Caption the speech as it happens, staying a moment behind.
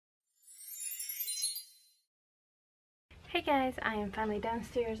Hey guys, I am finally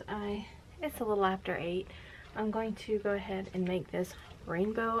downstairs. It's a little after 8. I'm going to go ahead and make this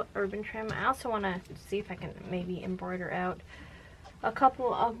rainbow ribbon trim. I also want to see if I can maybe embroider out a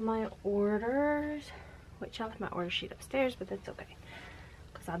couple of my orders, which I left my order sheet upstairs, but that's okay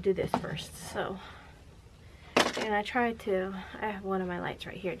because I'll do this first. So, and I have one of my lights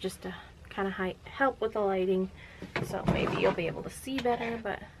right here just to kind of help with the lighting, so maybe you'll be able to see better,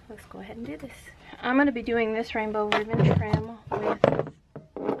 but let's go ahead and do this. I'm going to be doing this rainbow ribbon trim with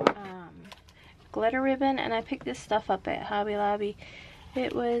glitter ribbon, and I picked this stuff up at Hobby Lobby.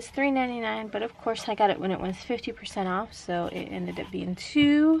 It was $3.99, but of course I got it when it was 50% off, so it ended up being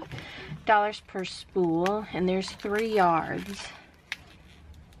 $2 per spool, and there's 3 yards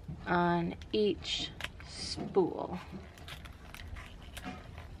on each spool.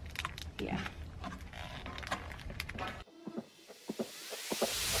 Yeah.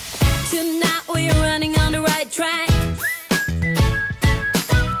 Tonight we're running on the right track.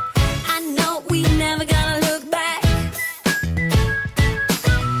 I know we never gonna look back.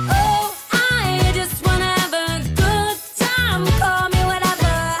 Oh, I just wanna have a good time. Call me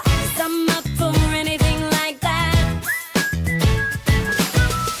whatever, 'cause I'm up for anything like that.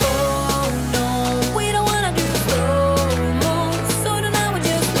 Oh no, we don't wanna do slow-mo, so tonight we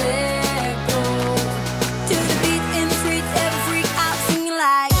just let go. To the beat in the streets, every freak out singing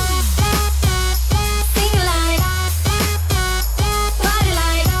like.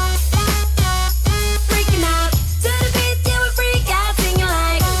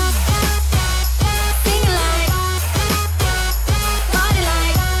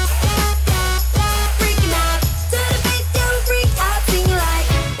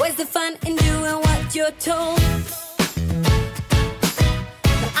 Told.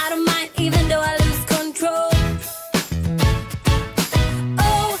 But I don't mind even though I lose control.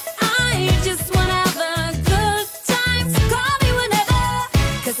 Oh, I just wanna have a good time, so call me whenever,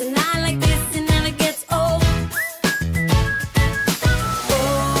 'cause a night like this, it never gets old.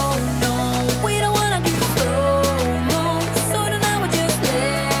 Oh no, we don't wanna do slow-mo, so tonight we just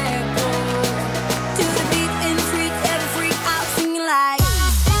let go. To the beat in the streets, every freak out singing like.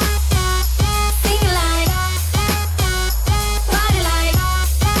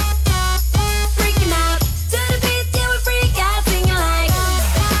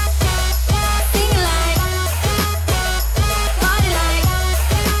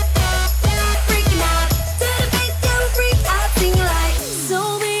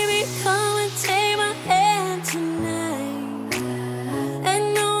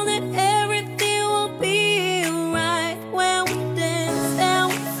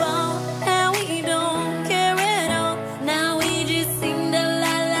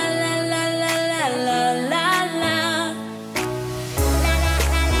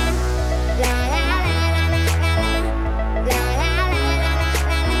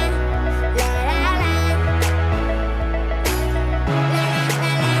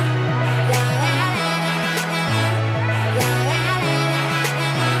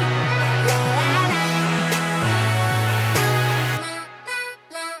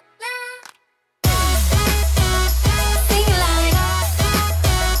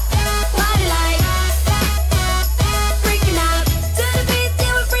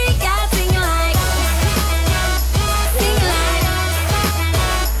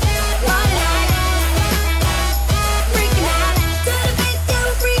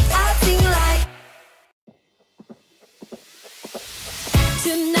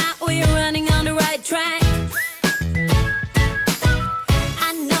 Tonight we're running on the right track.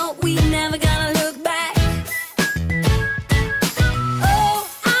 I know we never gonna look back. Oh,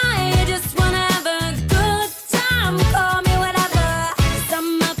 I just wanna have a good time. Call me whatever, 'cause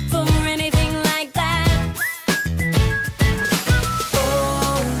I'm up for anything like that.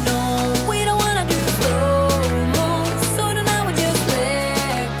 Oh no, we don't wanna do slow-mo, so tonight we just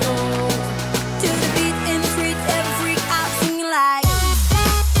let go. To the beat in the streets, every freak out singing like.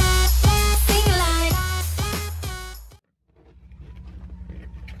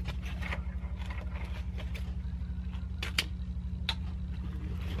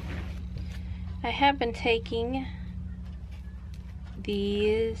 I have been taking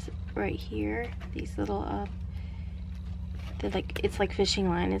these right here, these little it's like fishing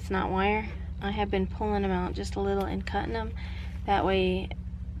line, it's not wire. I have been pulling them out just a little and cutting them, that way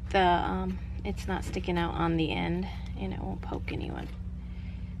the it's not sticking out on the end and it won't poke anyone.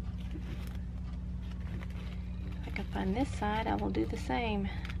 If I can find this side, I will do the same.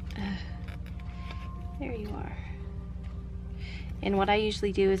 There you are. And what I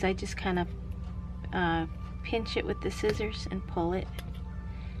usually do is I just kind of pinch it with the scissors and pull it,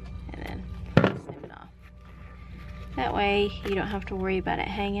 and then snip it off. That way you don't have to worry about it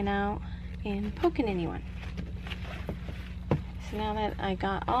hanging out and poking anyone. So now that I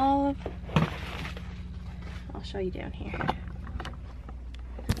got all of, I'll show you down here.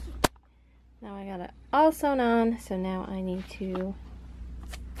 Now I got it all sewn on, so now I need to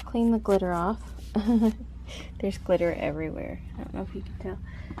clean the glitter off. There's glitter everywhere. I don't know if you can tell.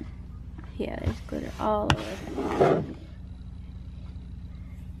 Yeah, there's glitter all over.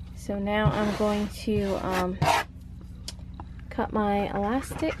 So now I'm going to cut my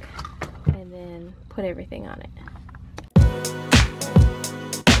elastic and then put everything on it.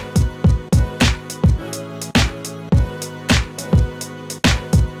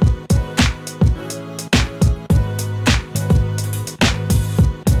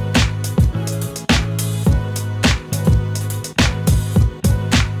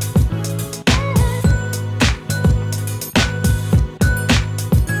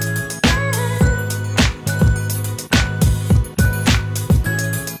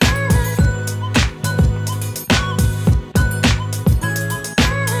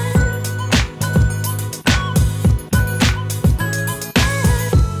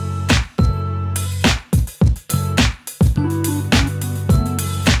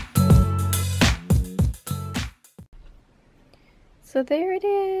 So there it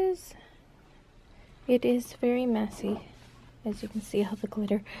is. It is very messy, as you can see all the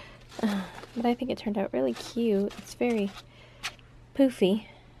glitter. But I think it turned out really cute. It's very poofy,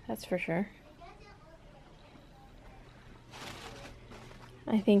 that's for sure.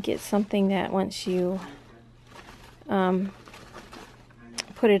 I think it's something that once you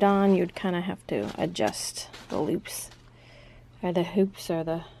put it on, you'd kind of have to adjust the loops, or the hoops, or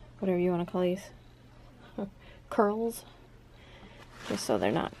the whatever you want to call these, curls, just so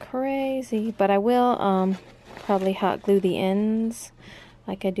they're not crazy. But I will probably hot glue the ends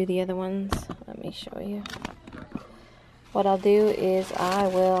like I do the other ones. Let me show you. What I'll do is I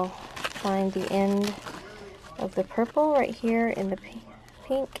will find the end of the purple right here in the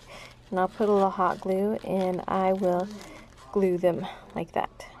pink, and I'll put a little hot glue and I will glue them like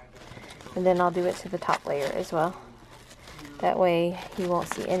that. And then I'll do it to the top layer as well. That way you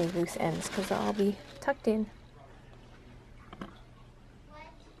won't see any loose ends because they'll all be tucked in.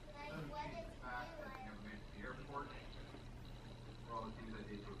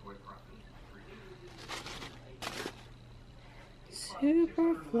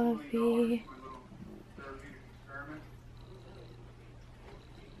 Super fluffy.